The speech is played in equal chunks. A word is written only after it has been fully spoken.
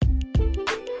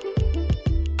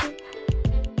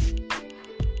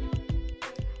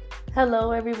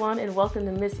Hello, everyone, and welcome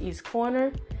to Miss E's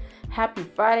Corner. Happy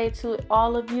Friday to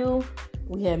all of you.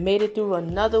 We have made it through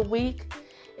another week,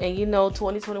 and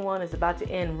 2021 is about to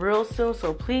end real soon,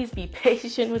 so please be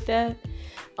patient with that.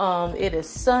 It is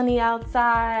sunny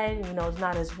outside, it's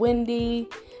not as windy,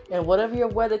 and whatever your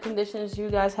weather conditions you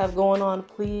guys have going on,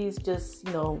 please just,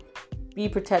 be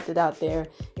protected out there.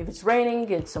 If it's raining,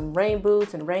 get some rain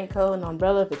boots and raincoat and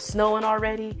umbrella. If it's snowing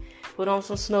already, put on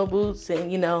some snow boots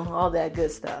and, all that good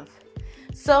stuff.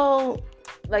 So,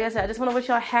 like I said, I just want to wish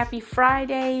y'all a happy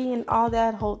Friday and all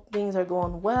that. Hope things are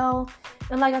going well.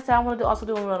 And like I said, I want to also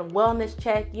do a wellness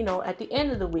check, at the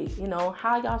end of the week.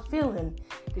 How y'all feeling?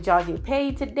 Did y'all get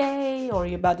paid today? Or are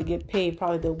you about to get paid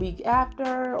probably the week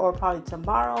after or probably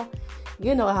tomorrow?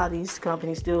 You know how these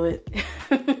companies do it.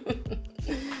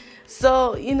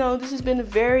 So, this has been a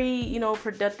very,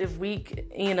 productive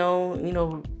week.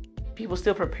 People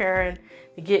still preparing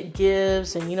to get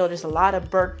gifts and, there's a lot of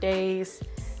birthdays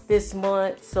this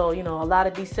month. So, a lot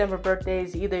of December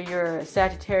birthdays, either you're a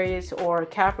Sagittarius or a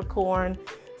Capricorn.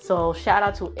 So shout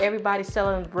out to everybody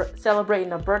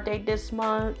celebrating a birthday this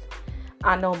month.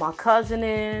 I know my cousin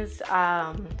is,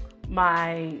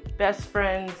 my best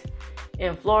friend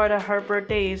in Florida, her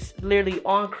birthday is literally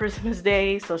on Christmas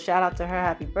Day. So shout out to her,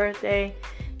 happy birthday.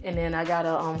 And then I got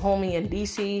a homie in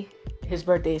DC, his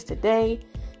birthday is today.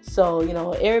 So,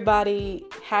 everybody,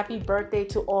 happy birthday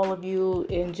to all of you,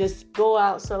 and just go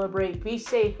out, celebrate, be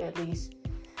safe at least,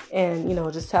 and,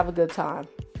 just have a good time.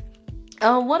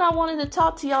 What I wanted to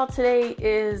talk to y'all today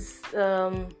is,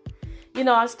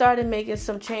 I started making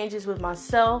some changes with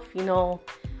myself.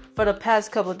 For the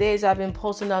past couple of days, I've been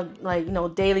posting up,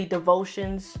 daily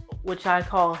devotions, which I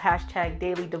call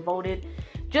 #DailyDevoted.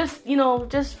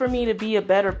 Just for me to be a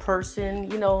better person.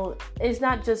 It's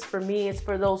not just for me, it's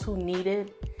for those who need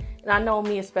it. And I know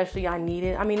me especially, I need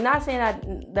it. I mean, not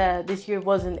saying that this year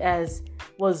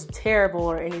was terrible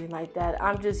or anything like that.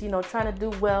 I'm just, trying to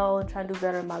do well and trying to do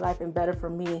better in my life and better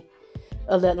for me,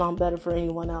 let alone better for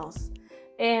anyone else.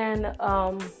 And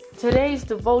today's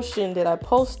devotion that I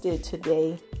posted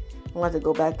today, I want to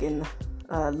go back and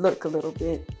look a little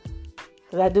bit,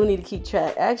 because I do need to keep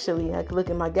track. Actually, I can look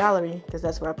in my gallery because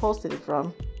that's where I posted it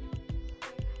from.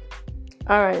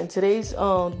 All right, and today's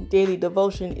daily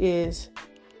devotion is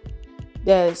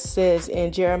that says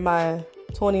in Jeremiah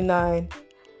 29,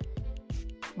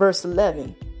 verse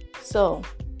 11. So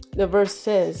the verse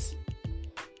says,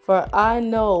 "For I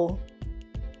know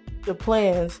the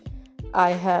plans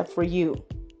I have for you,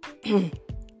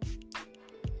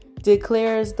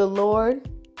 declares the Lord.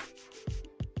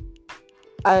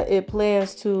 It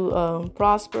plans to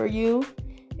prosper you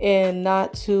and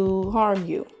not to harm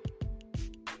you.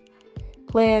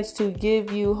 Plans to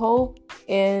give you hope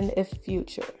and a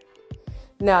future."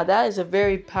 Now, that is a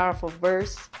very powerful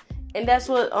verse. And that's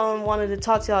what I wanted to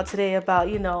talk to y'all today about.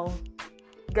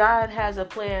 God has a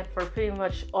plan for pretty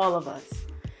much all of us.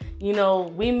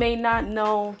 We may not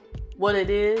know what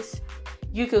it is.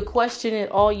 You could question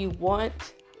it all you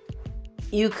want.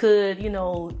 You could,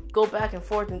 go back and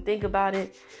forth and think about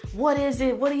it. What is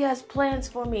it? What he has plans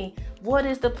for me? What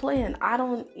is the plan? I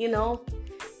don't,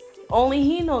 only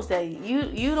he knows that.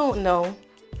 You don't know.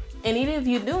 And even if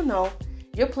you do know,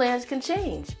 your plans can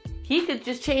change. He could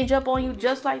just change up on you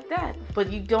just like that,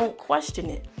 but you don't question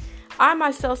it. I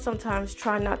myself sometimes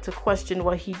try not to question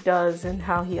what he does and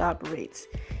how he operates.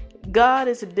 God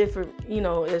is a different,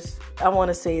 is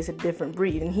a different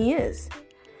breed, and he is.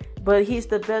 But he's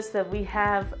the best that we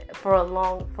have for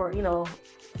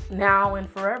now and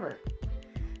forever.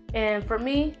 And for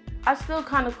me, I still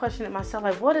kind of question it myself.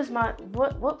 Like,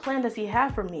 what plan does he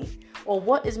have for me? Or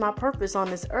what is my purpose on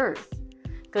this earth?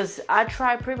 Because I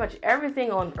try pretty much everything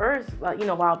on earth,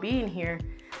 while being here.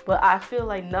 But I feel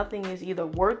like nothing is either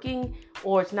working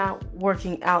or it's not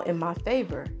working out in my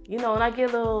favor. And I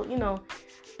get a little,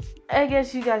 I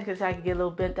guess you guys could say I could get a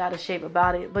little bent out of shape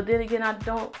about it. But then again, I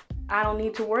don't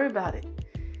need to worry about it.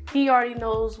 He already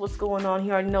knows what's going on.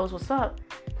 He already knows what's up.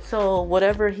 So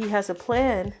whatever he has a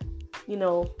plan,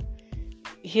 he'll,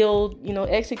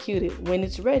 execute it when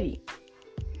it's ready.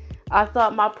 I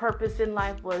thought my purpose in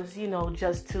life was,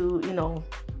 just to,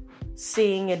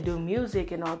 sing and do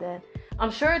music and all that.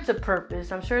 I'm sure it's a purpose.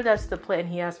 I'm sure that's the plan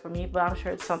he has for me, but I'm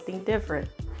sure it's something different.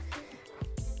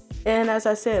 And as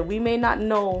I said, we may not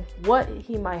know what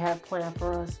he might have planned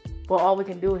for us, but all we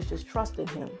can do is just trust in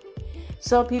him.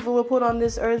 Some people were put on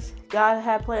this earth. God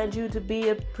had planned you to be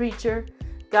a preacher.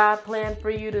 God planned for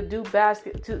you to do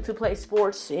to play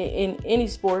sports in any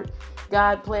sport.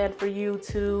 God planned for you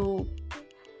to,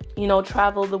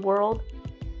 travel the world.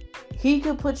 He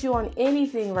could put you on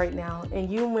anything right now and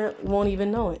you won't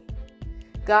even know it.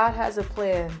 God has a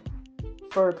plan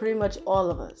for pretty much all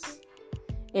of us.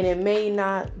 And it may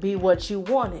not be what you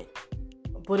wanted,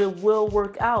 but it will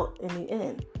work out in the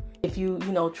end. If you,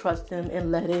 trust him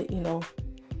and let it,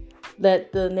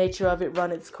 let the nature of it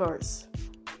run its course.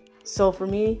 So for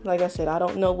me, like I said, I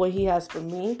don't know what he has for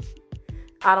me.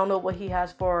 I don't know what he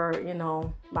has for,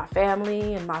 my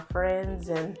family and my friends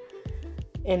and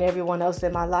everyone else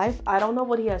in my life. I don't know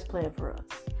what he has planned for us.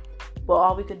 But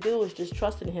all we could do is just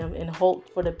trust in him and hope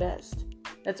for the best.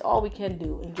 That's all we can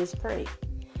do, and just pray.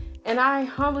 And I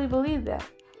humbly believe that.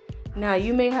 Now,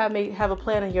 you may have a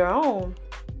plan of your own,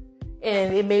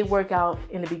 and it may work out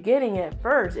in the beginning at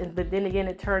first, but then again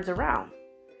it turns around.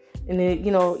 And it,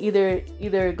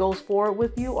 either it goes forward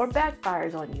with you or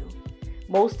backfires on you.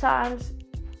 Most times,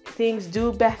 things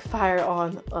do backfire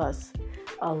on us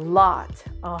a lot,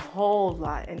 a whole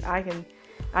lot. And I can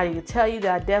tell you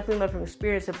that I definitely learned from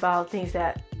experience about things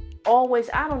that always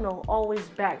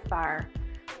backfire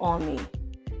on me.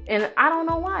 And I don't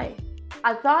know why.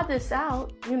 I thought this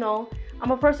out, I'm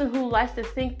a person who likes to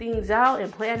think things out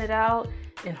and plan it out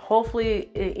and hopefully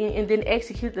and then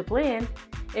execute the plan.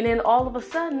 And then all of a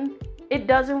sudden, it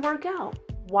doesn't work out.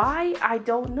 Why? I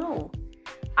don't know.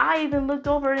 I even looked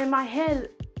over it in my head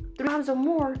 3 times or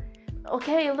more.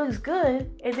 Okay, it looks good.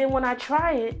 And then when I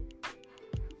try it,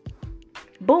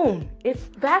 boom, it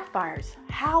backfires.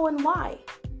 How and why?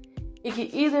 It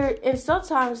could either, and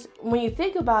sometimes when you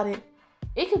think about it,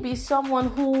 it could be someone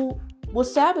who will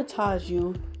sabotage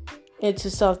you into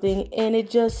something, and it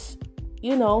just,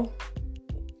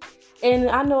 and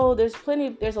I know there's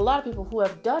a lot of people who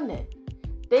have done it.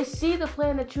 They see the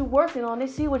plan that you're working on, they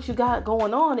see what you got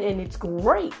going on, and it's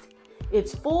great.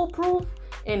 It's foolproof,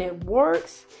 and it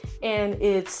works, and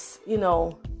it's,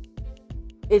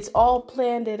 it's all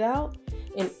planned it out,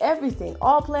 and everything,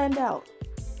 all planned out.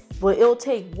 But it'll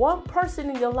take one person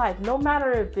in your life, no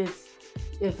matter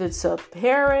if it's a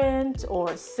parent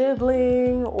or a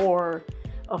sibling or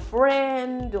a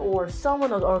friend or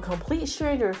someone or a complete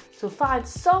stranger, to find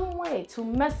some way to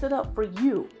mess it up for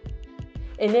you.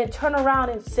 And then turn around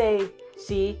and say,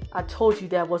 see, I told you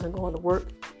that wasn't going to work.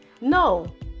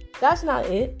 No, that's not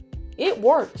it. It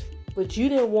worked, but you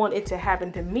didn't want it to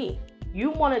happen to me. You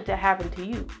want it to happen to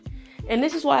you. And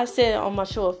this is why I said on my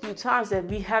show a few times that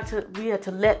we have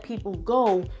to let people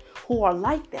go who are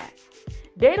like that.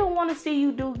 They don't want to see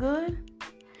you do good.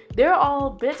 They're all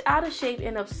bent out of shape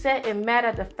and upset and mad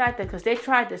at the fact that because they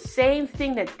tried the same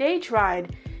thing that they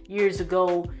tried years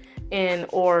ago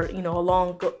or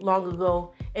long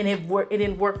ago, and it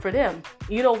didn't work for them.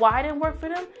 You know why it didn't work for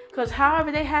them? Because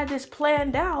however they had this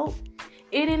planned out,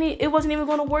 it wasn't even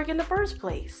going to work in the first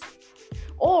place.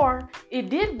 Or it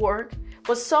did work,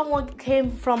 but someone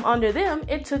came from under them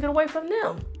and took it away from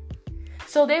them.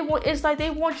 So it's like they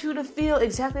want you to feel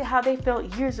exactly how they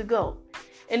felt years ago.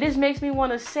 And this makes me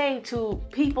want to say to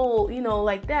people,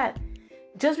 like that,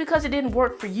 just because it didn't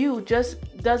work for you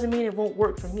just doesn't mean it won't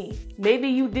work for me. Maybe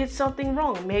you did something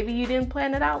wrong. Maybe you didn't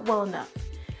plan it out well enough.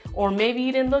 Or maybe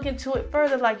you didn't look into it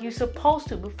further like you're supposed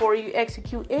to before you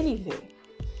execute anything.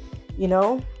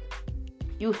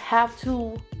 You have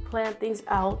to plan things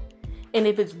out. And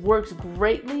if it works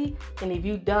greatly, and if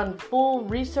you've done full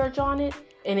research on it,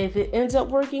 and if it ends up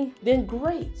working, then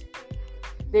great.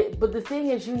 But the thing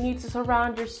is, you need to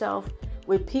surround yourself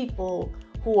with people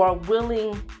who are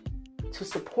willing to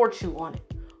support you on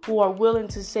it, who are willing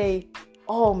to say,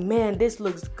 oh man, this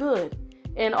looks good.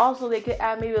 And also they could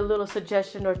add maybe a little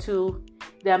suggestion or two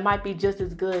that might be just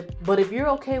as good. But if you're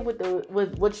okay with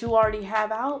what you already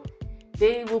have out,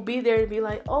 they will be there to be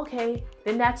like, okay,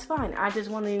 then that's fine. I'm just,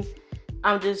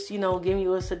 giving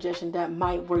you a suggestion that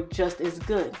might work just as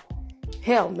good.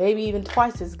 Hell, maybe even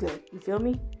twice as good. You feel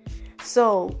me?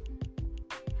 So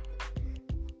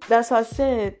that's why I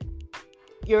said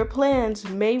your plans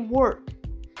may work.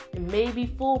 It may be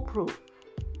foolproof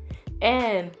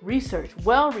and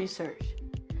well researched.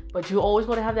 But you always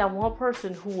want to have that one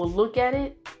person who will look at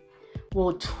it,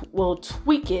 will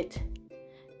tweak it,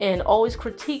 and always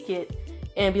critique it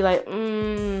and be like,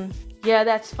 yeah,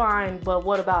 that's fine, but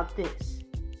what about this?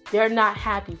 They're not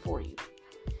happy for you.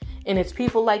 And it's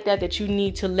people like that you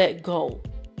need to let go.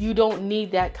 You don't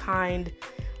need that kind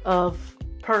of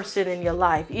person in your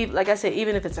life. Like I said,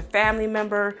 even if it's a family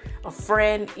member, a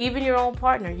friend, even your own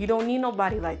partner, you don't need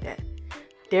nobody like that.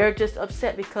 They're just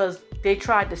upset because they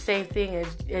tried the same thing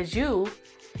as you,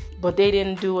 but they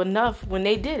didn't do enough when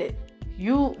they did it.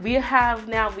 We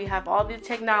have all the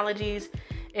technologies,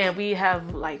 and we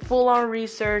have like full-on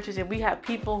researchers, and we have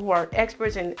people who are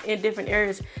experts in different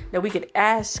areas that we could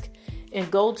ask and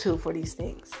go to for these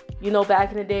things.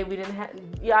 Back in the day, we didn't have,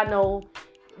 I know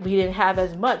we didn't have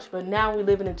as much, but now we're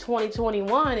living in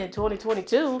 2021 and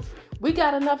 2022. We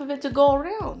got enough of it to go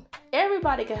around.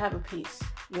 Everybody can have a piece,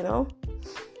 you know?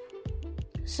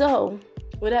 So,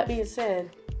 with that being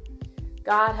said,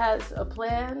 God has a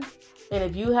plan. And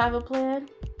if you have a plan,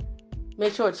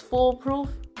 make sure it's foolproof.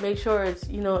 Make sure it's,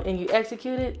 and you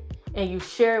execute it and you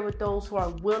share it with those who are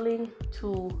willing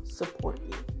to support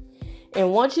you.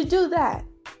 And once you do that,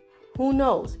 who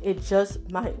knows? It just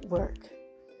might work.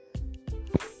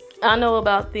 I know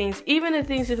about things, even if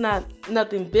things is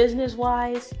nothing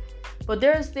business-wise, but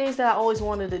there's things that I always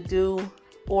wanted to do,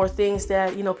 or things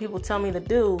that, people tell me to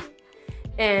do.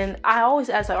 And I always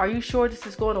ask, like, are you sure this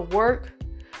is going to work?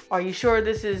 Are you sure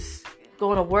this is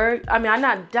going to work? I mean, I'm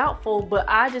not doubtful, but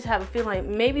I just have a feeling like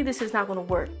maybe this is not going to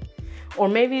work. Or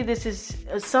maybe this is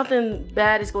something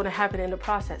bad is going to happen in the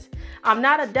process. I'm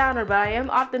not a downer, but I am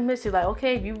optimistic. Like,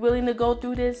 okay, if you're willing to go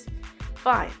through this,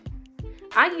 fine.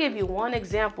 I can give you one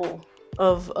example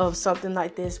of something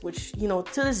like this, which, to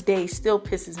this day still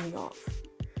pisses me off.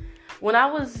 When I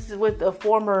was with a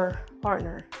former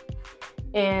partner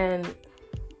and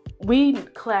we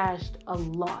clashed a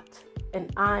lot,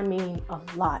 and I mean a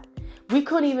lot. We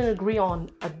couldn't even agree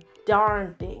on a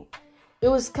darn thing. It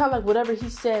was kind of like whatever he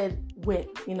said went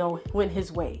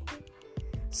his way.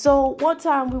 So one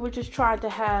time we were just trying to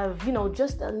have,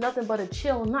 just nothing but a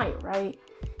chill night, right?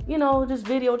 Just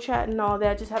video chat and all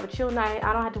that, just have a chill night.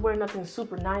 I don't have to wear nothing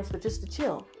super nice, but just to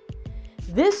chill.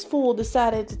 This fool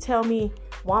decided to tell me,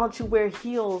 why don't you wear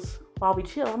heels while we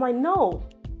chill? I'm like, no,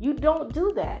 you don't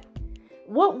do that.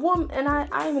 What woman, and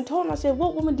I even told him, I said,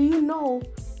 what woman do you know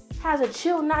has a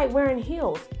chill night wearing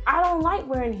heels? I don't like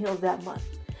wearing heels that much.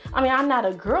 I mean, I'm not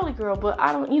a girly girl, but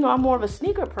I don't, I'm more of a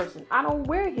sneaker person. I don't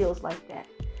wear heels like that.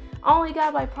 I only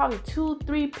got like probably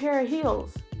 2-3 pair of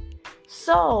heels.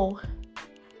 So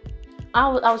I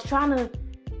was trying to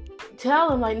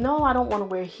tell him, like, no, I don't want to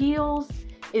wear heels.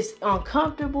 It's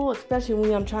uncomfortable, especially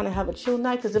when I'm trying to have a chill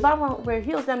night. Because if I want to wear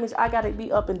heels, that means I got to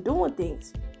be up and doing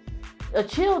things. A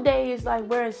chill day is like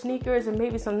wearing sneakers and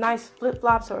maybe some nice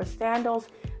flip-flops or sandals.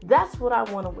 That's what I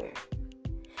want to wear.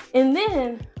 And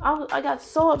then I got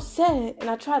so upset and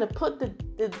I tried to put the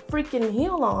freaking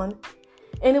heel on.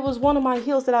 And it was one of my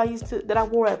heels that I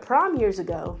wore at prom years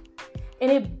ago.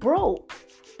 And it broke.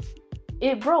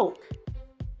 It broke.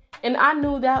 And I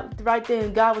knew that right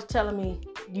then God was telling me,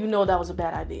 that was a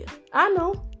bad idea. I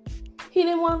know. He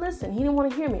didn't want to listen. He didn't want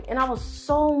to hear me. And I was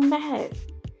so mad.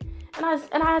 And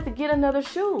I had to get another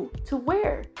shoe to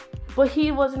wear. But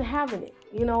he wasn't having it,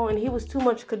 and he was too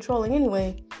much controlling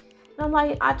anyway. And I'm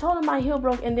like, I told him my heel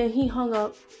broke, and then he hung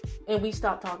up and we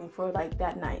stopped talking for like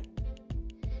that night.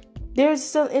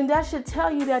 And that should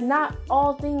tell you that not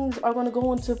all things are going to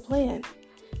go into plan.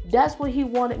 That's what he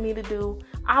wanted me to do.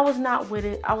 I was not with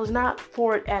it. I was not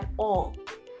for it at all.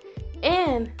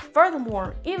 And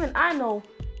furthermore, even I know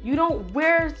you don't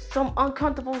wear some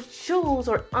uncomfortable shoes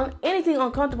or anything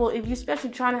uncomfortable if you're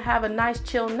especially trying to have a nice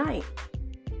chill night.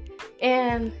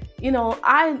 And,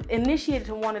 I initiated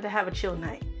and wanted to have a chill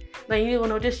night. Like,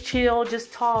 just chill,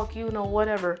 just talk,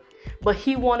 whatever. But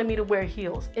he wanted me to wear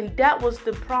heels. And that was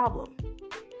the problem.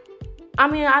 I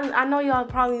mean, I know y'all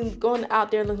probably going out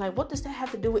there looking like, what does that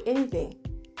have to do with anything?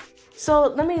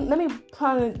 So let me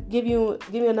kind of give you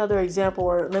another example,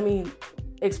 or let me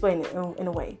explain it in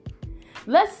a way.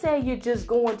 Let's say you're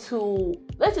going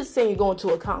to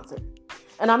a concert.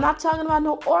 And I'm not talking about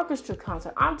no orchestra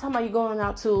concert. I'm talking about you going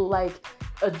out to like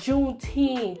a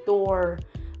Juneteenth or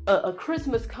a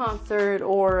Christmas concert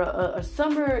or a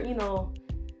summer,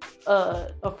 a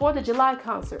 4th of July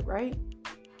concert, right?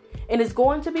 And it's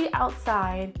going to be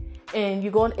outside and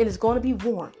it's going to be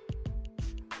warm.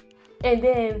 And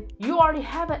then you already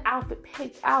have an outfit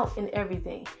picked out and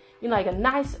everything. Like a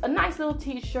nice little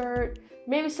t-shirt,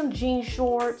 maybe some jean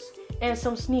shorts and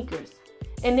some sneakers.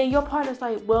 And then your partner's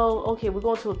like, well, okay, we're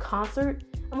going to a concert.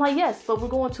 I'm like, yes, but we're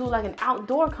going to like an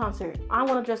outdoor concert. I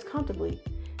want to dress comfortably.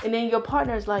 And then your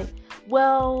partner's like,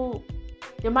 well,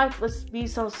 there might be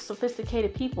some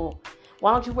sophisticated people.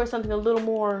 Why don't you wear something a little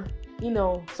more,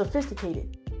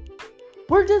 sophisticated?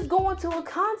 We're just going to a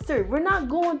concert. We're not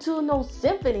going to no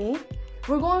symphony.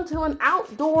 We're going to an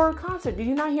outdoor concert. Did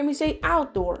you not hear me say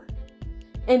outdoor?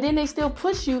 And then they still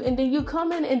push you, and then you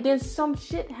come in, and then some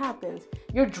shit happens.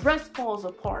 Your dress falls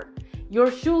apart.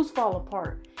 Your shoes fall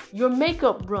apart. Your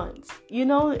makeup runs,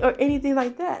 or anything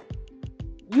like that.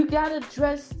 You gotta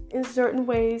dress in certain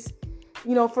ways,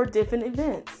 for different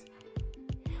events.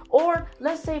 Or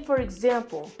let's say, for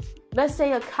example,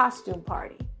 a costume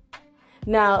party.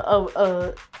 Now,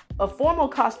 a formal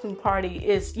costume party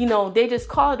is, they just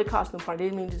call it a costume party. They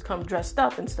didn't mean just come dressed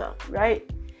up and stuff, right?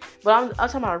 But I'm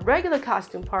talking about a regular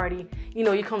costume party.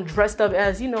 You come dressed up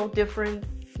as, different,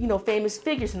 famous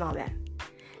figures and all that.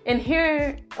 And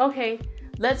here, okay,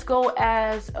 let's go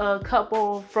as a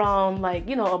couple from like,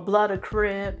 a Blood or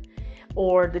Crip,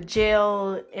 or the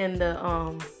jail and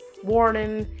the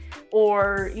warden,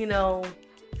 or,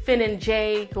 Finn and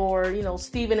Jake, or,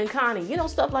 Steven and Connie,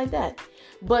 stuff like that.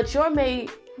 But you're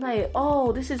made like,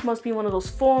 oh, must be one of those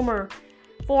formal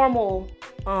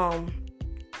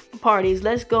parties.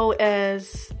 Let's go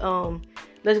as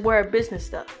let's wear business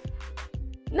stuff.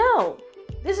 No,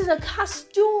 this is a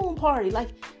costume party. Like,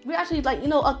 we're actually like, a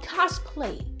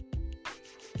cosplay.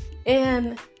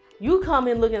 And you come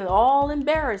in looking all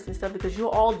embarrassed and stuff because you're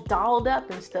all dolled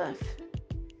up and stuff.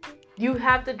 You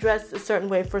have to dress a certain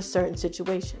way for certain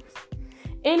situations.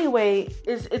 Anyway,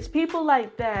 it's people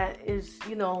like that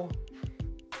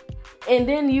and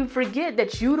then you forget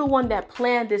that you're the one that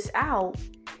planned this out.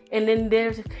 And then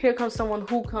here comes someone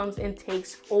who comes and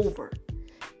takes over.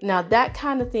 Now that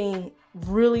kind of thing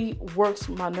really works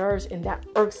my nerves, and that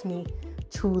irks me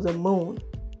to the moon.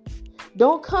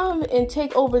 Don't come and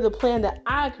take over the plan that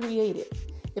I created.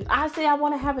 If I say I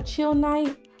want to have a chill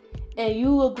night and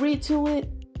you agree to it,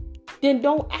 then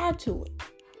don't add to it.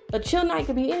 A chill night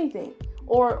could be anything.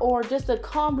 Or just a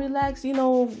calm, relax,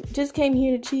 just came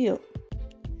here to chill.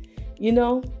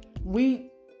 We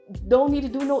don't need to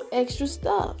do no extra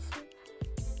stuff.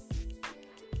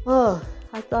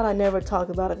 I thought I'd never talk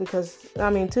about it because,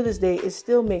 to this day, it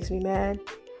still makes me mad.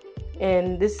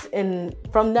 And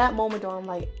from that moment on,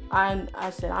 I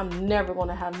said, I'm never going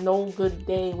to have no good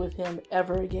day with him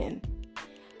ever again.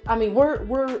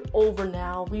 We're over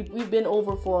now. We've been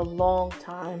over for a long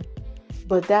time.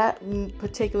 But that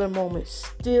particular moment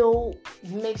still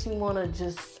makes me want to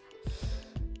just,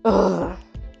 I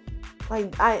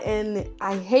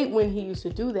hate when he used to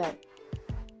do that.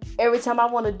 Every time I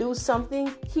want to do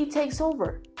something, he takes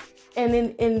over,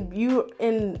 and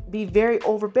be very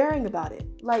overbearing about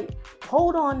it. Like,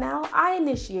 hold on now, I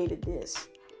initiated this.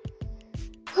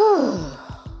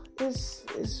 This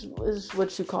is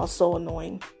what you call so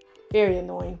annoying, very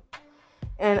annoying.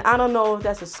 And I don't know if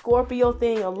that's a Scorpio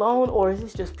thing alone, or is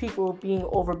it just people being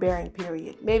overbearing,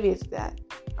 period. Maybe it's that.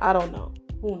 I don't know.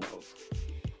 Who knows?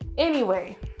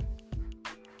 Anyway,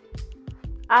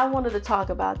 I wanted to talk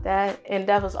about that. And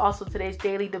that was also today's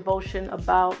daily devotion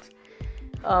about,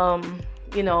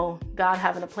 God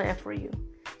having a plan for you.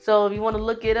 So if you want to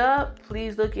look it up,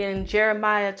 please look in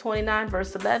Jeremiah 29,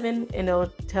 verse 11, and it'll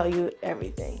tell you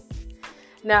everything.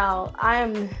 Now, I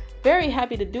am very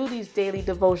happy to do these daily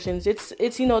devotions.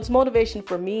 It's motivation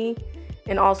for me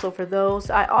and also for those.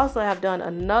 I also have done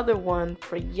another one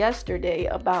for yesterday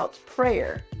about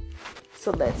prayer.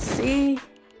 So let's see.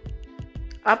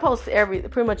 I post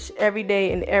pretty much every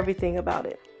day and everything about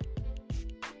it.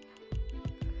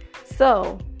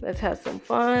 So let's have some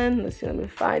fun. Let's see, let me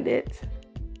find it.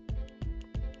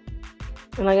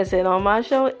 And like I said, on my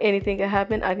show, anything can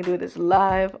happen. I can do this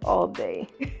live all day.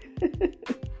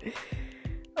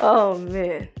 Oh,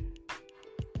 man.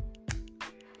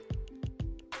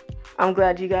 I'm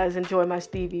glad you guys enjoy my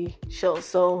Stevie show.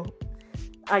 So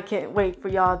I can't wait for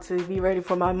y'all to be ready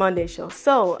for my Monday show.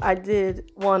 So I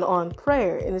did one on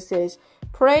prayer, and it says,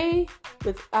 pray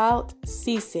without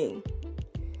ceasing.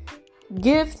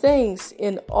 Give thanks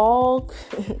in all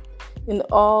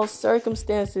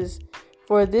circumstances,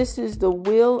 for this is the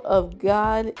will of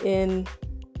God in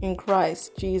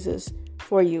Christ Jesus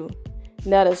for you.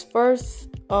 And that is First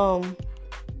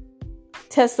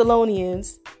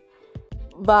Thessalonians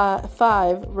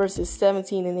 5 verses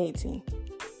 17 and 18.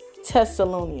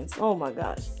 Thessalonians. Oh my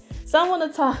gosh. So I want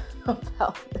to talk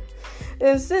about it.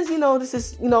 And since, this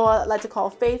is, I like to call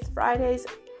Faith Fridays,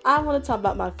 I want to talk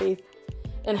about my faith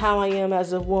and how I am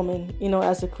as a woman,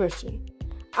 as a Christian.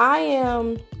 I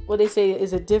am what they say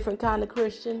is a different kind of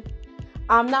Christian.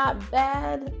 I'm not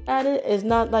bad at it. It's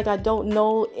not like I don't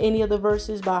know any of the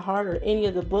verses by heart or any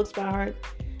of the books by heart.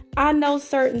 I know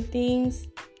certain things.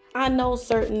 I know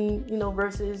certain,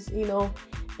 verses,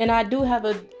 and I do have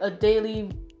a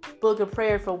daily book of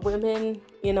prayer for women.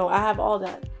 I have all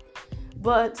that.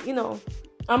 But,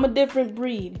 I'm a different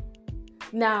breed.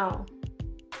 Now,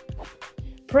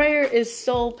 prayer is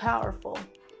so powerful.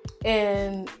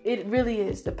 And it really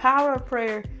is. The power of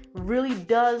prayer really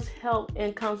does help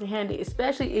and comes in handy,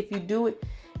 especially if you do it.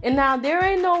 And now there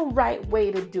ain't no right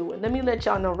way to do it. Let me let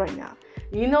y'all know right now.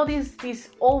 These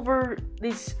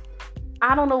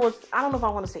I don't know if I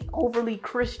want to say overly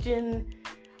Christian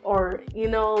or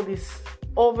these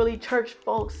overly church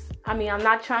folks. I'm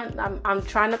trying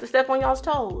not to step on y'all's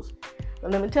toes.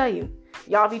 But let me tell you,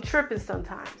 y'all be tripping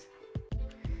sometimes.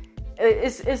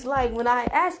 It's like when I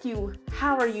ask you,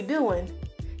 how are you doing?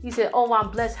 You said, oh,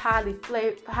 I'm blessed, highly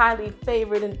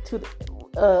favored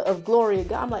of glory of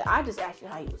God. I'm like, I just asked you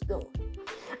how you was doing.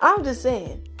 I'm just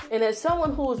saying. And as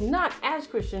someone who is not as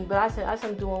Christian, but I said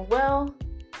I'm doing well.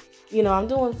 I'm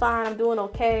doing fine. I'm doing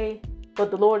okay.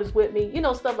 But the Lord is with me.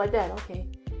 Stuff like that. Okay.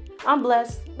 I'm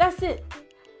blessed. That's it.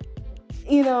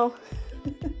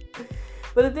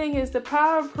 But the thing is, the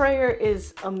power of prayer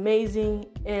is amazing.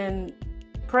 And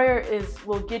prayer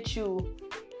will get you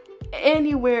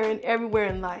anywhere and everywhere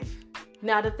in life.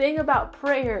 Now, the thing about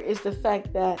prayer is the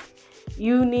fact that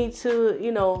you need to,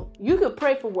 you could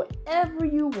pray for whatever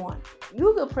you want.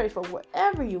 You could pray for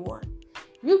whatever you want.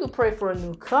 You could pray for a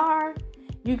new car.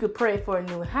 You could pray for a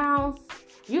new house.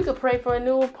 You could pray for a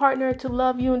new partner to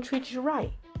love you and treat you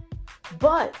right.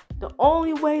 But the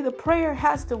only way the prayer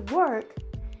has to work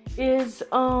is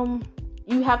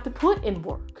you have to put in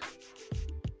work.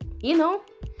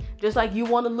 Just like you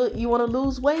want to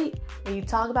lose weight, and you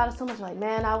talk about it so much, like,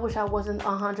 man, I wish I wasn't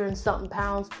 100 and something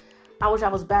pounds. I wish I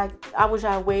was back. I wish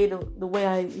I weighed the way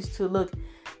I used to look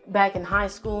back in high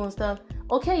school and stuff.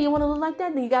 Okay, you want to look like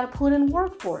that? Then you got to put in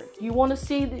work for it. You want to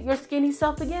see your skinny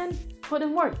self again? Put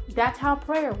in work. That's how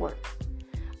prayer works.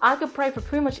 I could pray for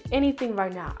pretty much anything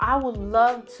right now. I would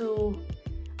love to.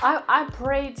 I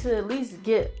pray to at least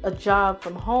get a job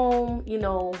from home.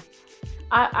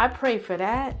 I pray for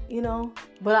that.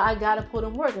 But I got to put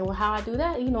in work. And how I do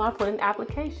that, I put in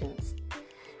applications.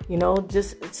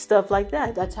 Just stuff like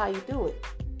that. That's how you do it.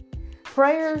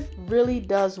 Prayer really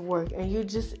does work. And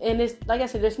it's like I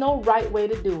said, there's no right way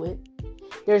to do it.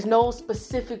 There's no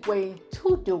specific way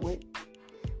to do it.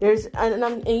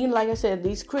 Like I said,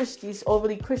 these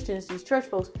overly Christians, these church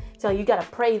folks tell you got to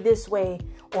pray this way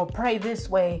or pray this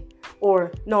way.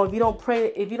 Or no, if you don't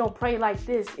pray like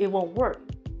this, it won't work.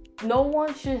 No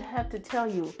one should have to tell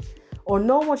you, or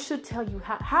no one should tell you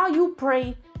how you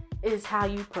pray is how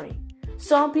you pray.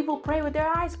 Some people pray with their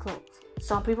eyes closed.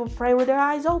 Some people pray with their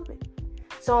eyes open.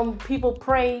 Some people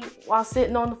pray while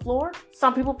sitting on the floor.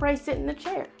 Some people pray sitting in a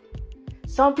chair.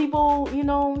 Some people,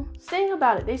 sing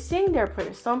about it. They sing their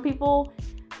prayers. Some people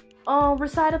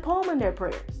recite a poem in their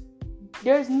prayers.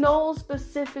 There's no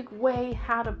specific way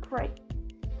how to pray.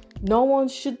 No one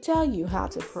should tell you how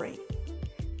to pray.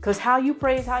 Because how you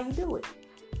pray is how you do it.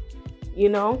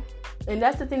 And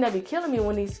that's the thing that be killing me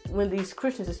when these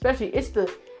Christians, especially,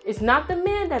 it's not the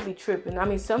men that be tripping. I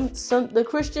mean, some the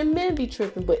Christian men be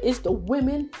tripping, but it's the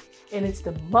women and it's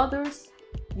the mothers.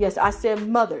 Yes, I said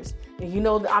mothers. And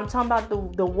I'm talking about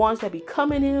the ones that be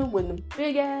coming in with the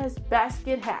big ass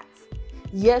basket hats.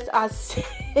 Yes, I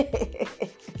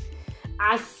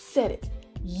said it.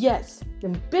 Yes,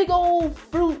 them big old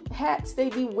fruit hats they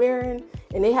be wearing,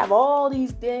 and they have all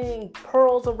these dang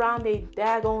pearls around their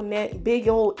daggone neck, big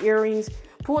old earrings,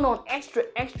 putting on extra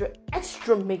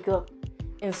makeup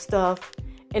and stuff.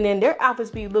 And then their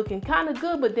outfits be looking kind of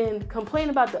good, but then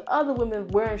complain about the other women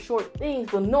wearing short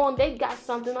things, but knowing they got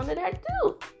something under there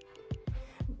too.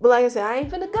 But like I said, I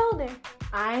ain't finna go there.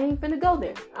 I ain't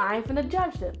finna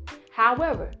judge them.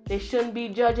 However, they shouldn't be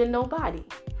judging nobody.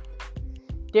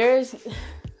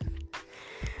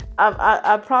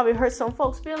 I probably hurt some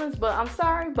folks' feelings, but I'm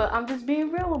sorry, but I'm just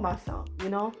being real with myself,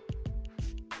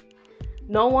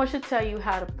 No one should tell you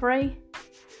how to pray.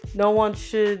 No one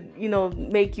should,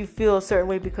 make you feel a certain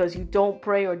way because you don't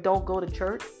pray or don't go to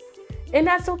church. And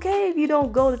that's okay if you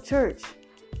don't go to church.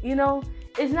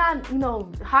 It's not,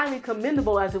 highly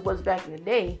commendable as it was back in the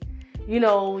day.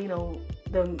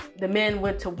 The men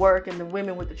went to work and the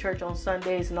women went to church on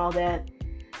Sundays and all that.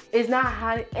 It's not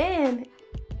high. And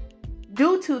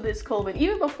due to this COVID,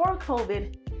 even before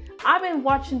COVID, I've been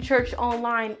watching church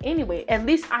online anyway. At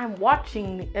least I'm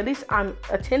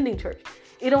attending church.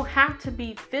 It don't have to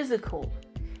be physical.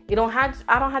 I don't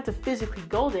have to physically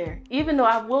go there. Even though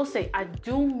I will say I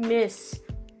do miss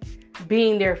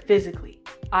being there physically.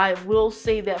 I will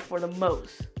say that for the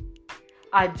most.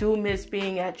 I do miss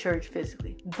being at church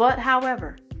physically. But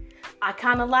however, I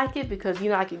kind of like it because,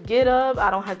 I can get up.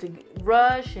 I don't have to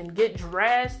rush and get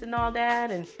dressed and all that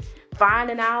and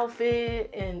find an outfit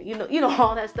and,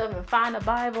 all that stuff and find a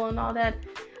Bible and all that.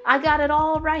 I got it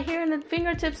all right here in the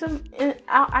fingertips.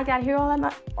 I got here all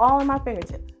in my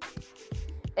fingertips.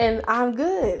 And I'm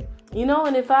good.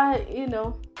 And if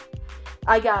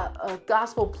I got a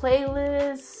gospel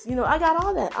playlist, I got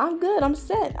all that. I'm good. I'm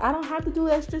set. I don't have to do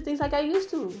extra things like I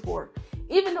used to before.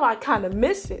 Even though I kind of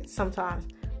miss it sometimes.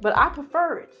 But I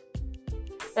prefer it.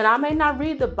 And I may not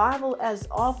read the Bible as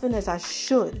often as I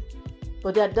should.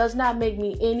 But that does not make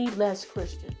me any less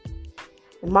Christian.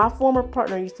 And my former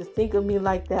partner used to think of me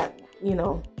like that,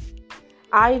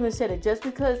 I even said it just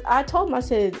because I told him, I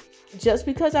said, just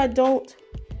because I don't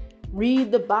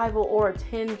read the Bible or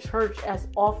attend church as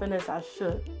often as I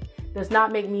should does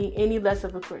not make me any less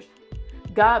of a Christian.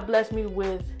 God blessed me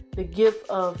with the gift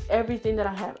of everything that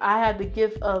I have. I have the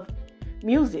gift of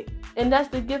music, and that's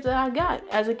the gift that I got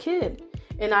as a kid.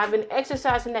 And I've been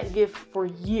exercising that gift for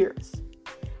years.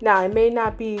 Now, it may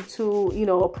not be to,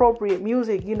 appropriate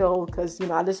music, because,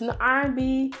 I listen to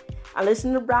R&B, I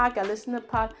listen to rock, I listen to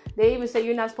pop. They even say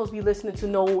you're not supposed to be listening to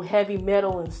no heavy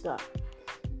metal and stuff.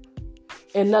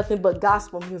 And nothing but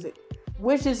gospel music,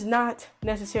 which is not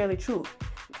necessarily true.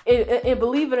 And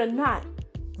believe it or not,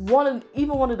 one of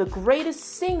the greatest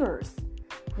singers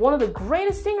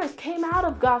came out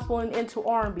of gospel and into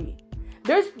R&B.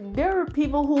 There are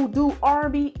people who do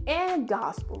R&B and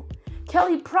gospel.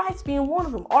 Kelly Price being one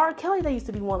of them. R. Kelly, they used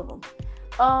to be one of them.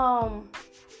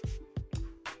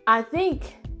 I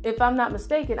think, if I'm not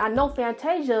mistaken, I know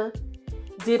Fantasia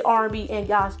did R&B and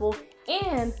gospel,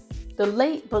 and the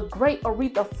late but great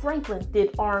Aretha Franklin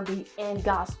did R&B and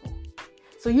gospel.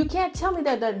 So you can't tell me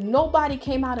that nobody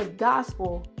came out of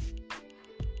gospel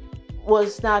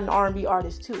was not an R&B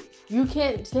artist too. You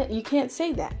can't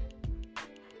say that.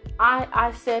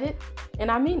 I said it,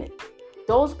 and I mean it.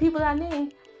 Those people that I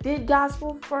named did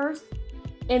gospel first,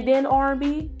 and then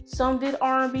R&B. Some did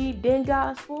R&B, then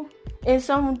gospel, and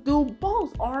some do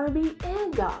both R&B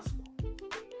and gospel.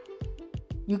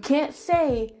 You can't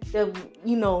say that,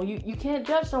 you can't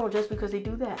judge someone just because they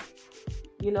do that.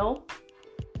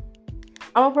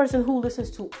 I'm a person who listens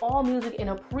to all music and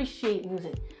appreciate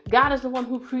music. God is the one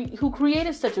who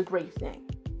created such a great thing.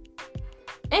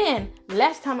 And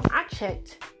last time I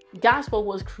checked, gospel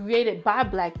was created by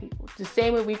black people. The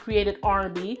same way we created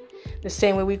R&B, the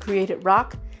same way we created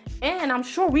rock, and I'm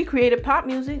sure we created pop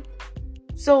music.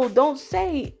 So don't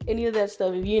say any of that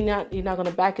stuff if you're not going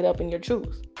to back it up in your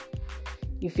truth.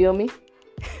 You feel me?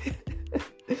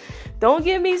 Don't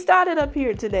get me started up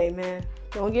here today, man.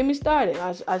 Don't get me started.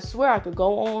 I swear I could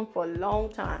go on for a long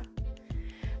time.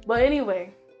 But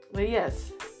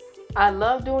yes, I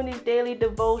love doing these daily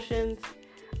devotions.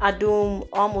 I do them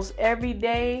almost every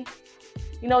day,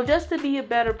 just to be a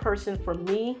better person for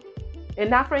me, and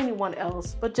not for anyone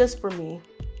else, but just for me.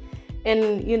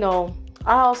 And,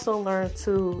 I also learned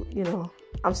to,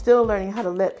 I'm still learning how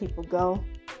to let people go.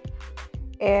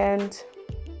 And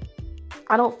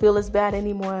I don't feel as bad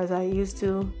anymore as I used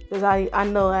to, because I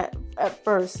know at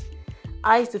first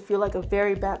I used to feel like a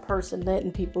very bad person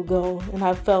letting people go, and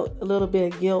I felt a little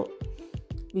bit of guilt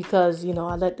because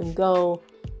I let them go,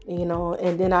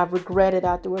 and then I regretted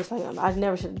afterwards, like I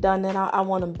never should have done that. I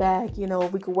want them back,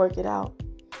 we could work it out.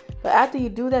 But after you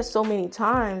do that so many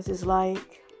times, it's like,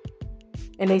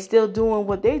 and they still doing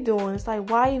what they're doing, it's like,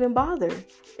 why even bother?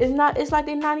 It's like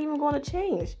they're not even going to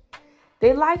change.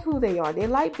 They like who they are. They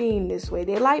like being this way.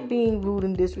 They like being rude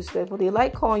and disrespectful. They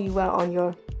like calling you out on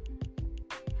your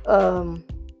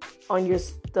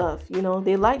stuff.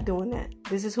 They like doing that.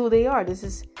 This is who they are. This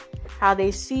is how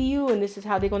they see you, and this is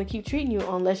how they're going to keep treating you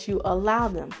unless you allow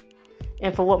them.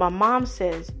 And for what my mom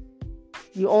says,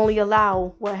 you only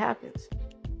allow what happens.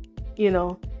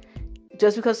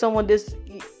 Just because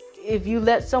if you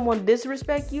let someone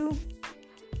disrespect you,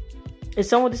 if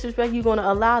someone disrespect you, you're going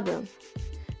to allow them.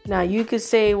 Now, you could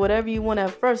say whatever you want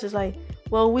at first. It's like,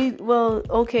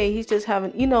 okay, he's just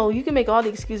having, you can make all the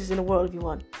excuses in the world if you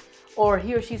want. Or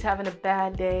he or she's having a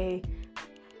bad day.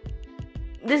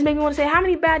 This made me want to say, how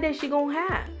many bad days she gonna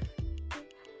have?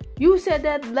 You said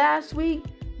that last week,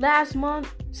 last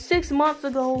month, 6 months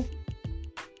ago,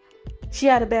 she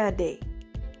had a bad day.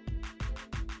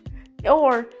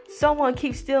 Or someone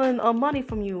keeps stealing money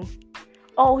from you.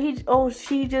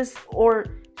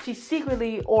 She's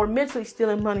secretly or mentally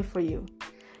stealing money for you.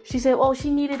 She said, she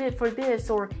needed it for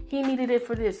this, or he needed it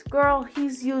for this. Girl,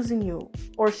 he's using you,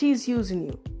 or she's using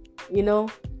you,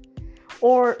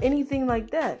 or anything like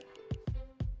that.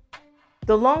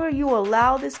 The longer you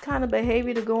allow this kind of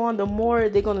behavior to go on, the more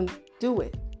they're going to do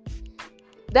it.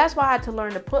 That's why I had to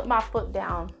learn to put my foot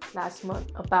down last month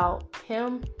about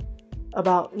him,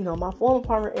 about, my former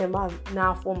partner and my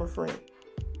now former friend.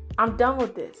 I'm done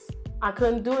with this. I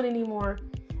couldn't do it anymore.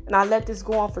 And I let this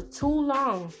go on for too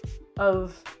long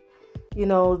of,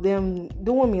 them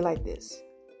doing me like this.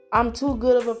 I'm too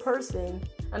good of a person.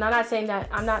 And I'm not saying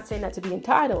that to be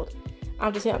entitled.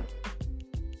 I'm just saying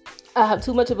I have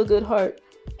too much of a good heart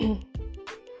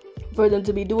for them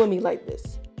to be doing me like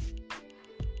this.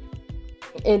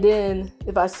 And then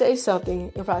if I say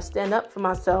something, if I stand up for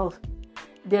myself,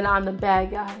 then I'm the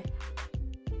bad guy.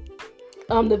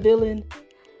 I'm the villain.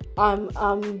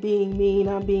 I'm being mean.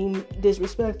 I'm being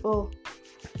disrespectful.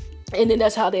 And then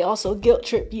that's how they also guilt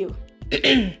trip you.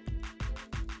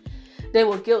 They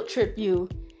will guilt trip you.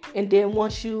 And then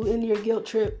once you in your guilt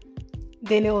trip,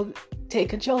 then they'll take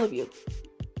control of you.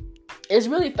 It's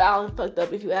really foul and fucked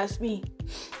up if you ask me.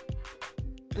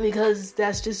 Because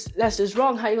that's just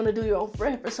wrong. How you gonna do your own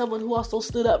friend for someone who also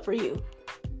stood up for you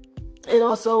and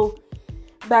also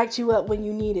backed you up when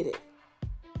you needed it?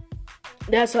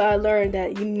 That's how I learned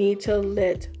that you need to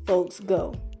let folks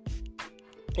go,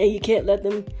 and you can't let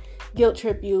them guilt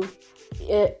trip you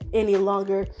any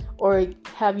longer or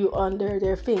have you under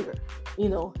their finger.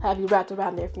 Have you wrapped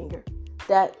around their finger.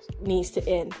 That needs to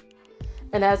end.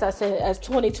 And as I said, as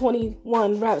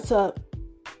 2021 wraps up,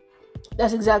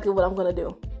 that's exactly what I'm going to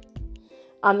do.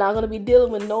 I'm not going to be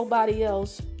dealing with nobody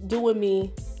else doing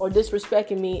me or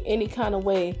disrespecting me any kind of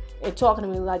way and talking to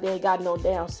me like they ain't got no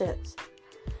damn sense.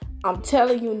 I'm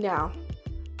telling you now,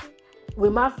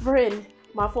 when my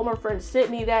former friend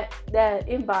sent me that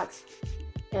inbox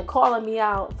and calling me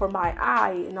out for my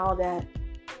eye and all that,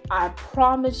 I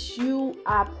promise you,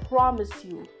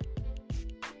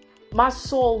 my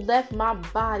soul left my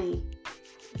body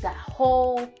that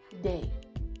whole day.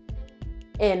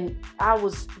 And that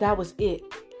was it.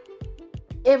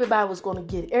 Everybody was going to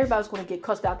get it. Everybody was going to get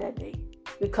cussed out that day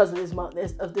because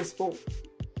of this fool.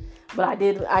 But I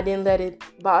didn't let it.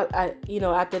 But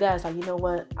after that, it's like, you know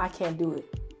what? I can't do it.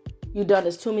 You've done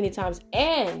this too many times,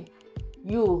 and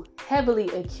you heavily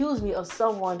accused me of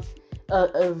someone,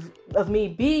 of me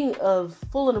being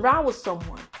fooling around with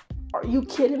someone. Are you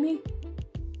kidding me?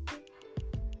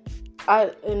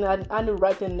 I knew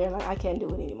right then and there, like, I can't do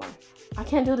it anymore. I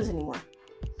can't do this anymore.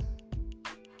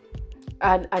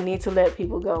 I need to let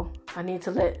people go. I need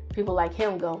to let people like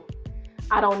him go.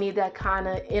 I don't need that kind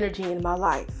of energy in my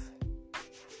life.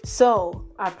 So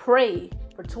I pray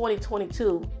for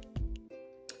 2022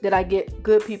 that I get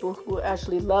good people who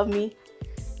actually love me,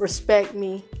 respect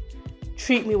me,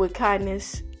 treat me with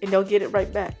kindness, and they'll get it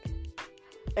right back.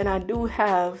 And I do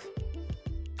have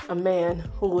a man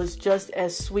who is just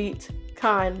as sweet,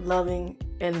 kind, loving,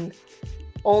 and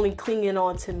only clinging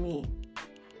on to me.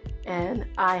 And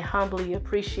I humbly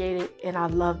appreciate it, and I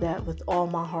love that with all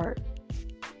my heart.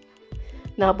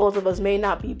 Now, both of us may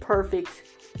not be perfect,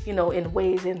 in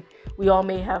ways, and we all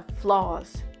may have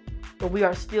flaws, but we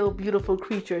are still beautiful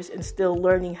creatures and still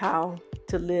learning how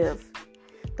to live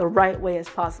the right way as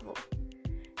possible.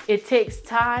 It takes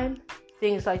time.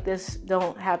 Things like this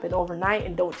don't happen overnight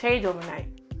and don't change overnight,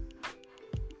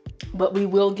 but we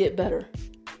will get better.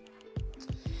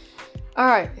 All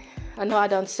right. I know I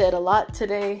done said a lot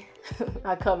today.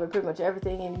 I covered pretty much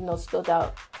everything and, spilled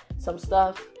out some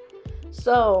stuff.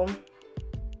 So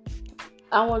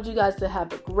I want you guys to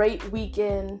have a great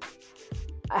weekend.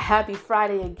 A happy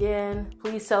Friday again.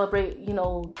 Please celebrate,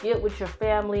 get with your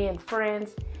family and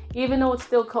friends. Even though it's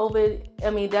still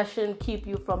COVID, that shouldn't keep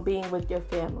you from being with your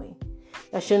family.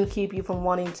 That shouldn't keep you from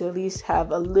wanting to at least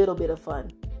have a little bit of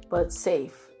fun, but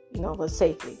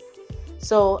safely.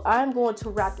 So I'm going to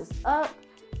wrap this up.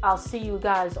 I'll see you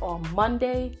guys on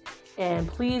Monday. And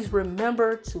please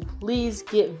remember to please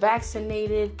get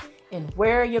vaccinated and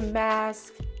wear your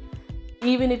mask.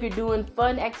 Even if you're doing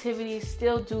fun activities,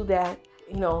 still do that.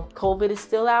 COVID is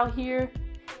still out here,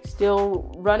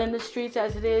 still running the streets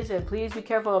as it is. And please be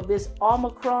careful of this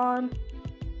Omicron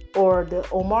or the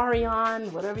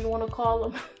Omarion, whatever you want to call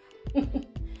them.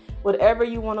 Whatever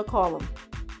you want to call them.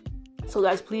 So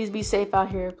guys, please be safe out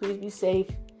here. Please be safe.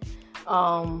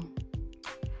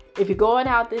 If you're going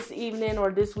out this evening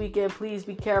or this weekend, please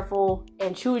be careful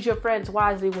and choose your friends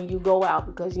wisely when you go out,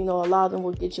 because a lot of them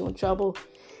will get you in trouble,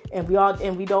 and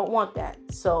we don't want that.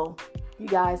 So you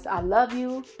guys, I love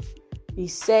you. Be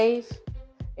safe,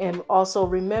 and also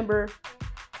remember,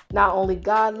 not only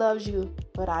God loves you,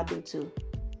 but I do too.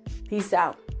 Peace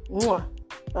out.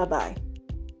 Bye bye.